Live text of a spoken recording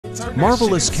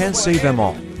Marvellous can't save them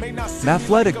all.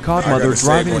 Mathletic godmother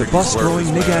driving the bus throwing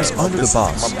niggas under the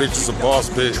bus. My bitch is a boss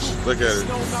bitch. Look at it.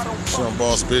 Some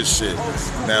boss bitch shit.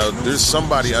 Now, there's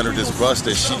somebody under this bus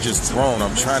that she just thrown.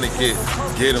 I'm trying to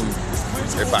get them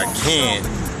if I can.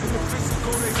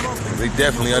 They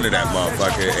definitely under that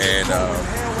motherfucker. And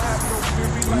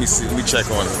let me see. Let me check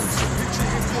on them.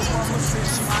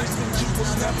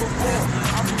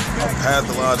 A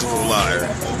pathological liar.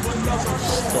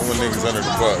 Throwing niggas under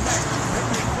the bus.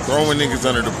 Throwing niggas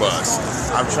under the bus.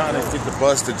 I'm trying to get the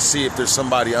bus to see if there's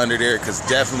somebody under there, because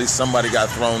definitely somebody got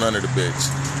thrown under the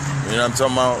bitch. You know what I'm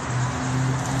talking about?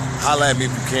 Holla at me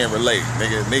if you can't relate.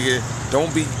 Nigga,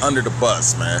 don't be under the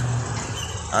bus, man.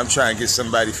 I'm trying to get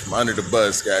somebody from under the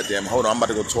bus, goddamn. Hold on, I'm about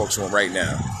to go talk to him right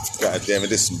now. Goddamn it,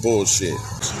 this is some bullshit.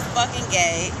 She's fucking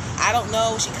gay. I don't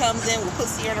know. She comes in with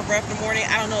pussy on her breath in the morning.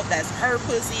 I don't know if that's her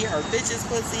pussy, her bitch's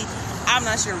pussy. I'm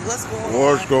not sure what's going on.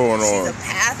 What's going on? She's a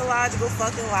pathological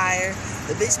fucking liar.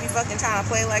 The bitch be fucking trying to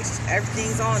play like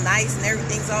everything's all nice and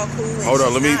everything's all cool. And hold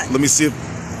on, let me see if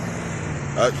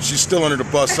she's still under the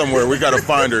bus somewhere. We gotta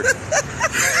find her.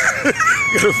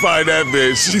 Gotta find that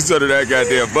bitch. She's under that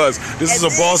goddamn bus. This is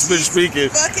a boss bitch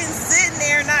speaking. Fucking sitting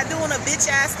there not doing a bitch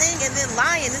ass thing and then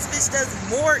lying. This bitch does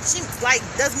more. She like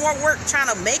does more work trying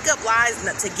to make up lies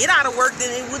to get out of work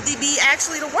than it would be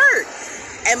actually to work.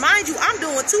 And mind you, I'm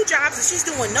doing 2 jobs and she's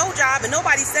doing no job and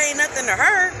nobody's saying nothing to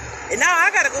her. And now I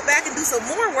gotta go back and do some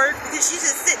more work because she's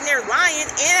just sitting there lying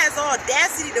and has the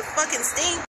audacity to fucking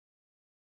sting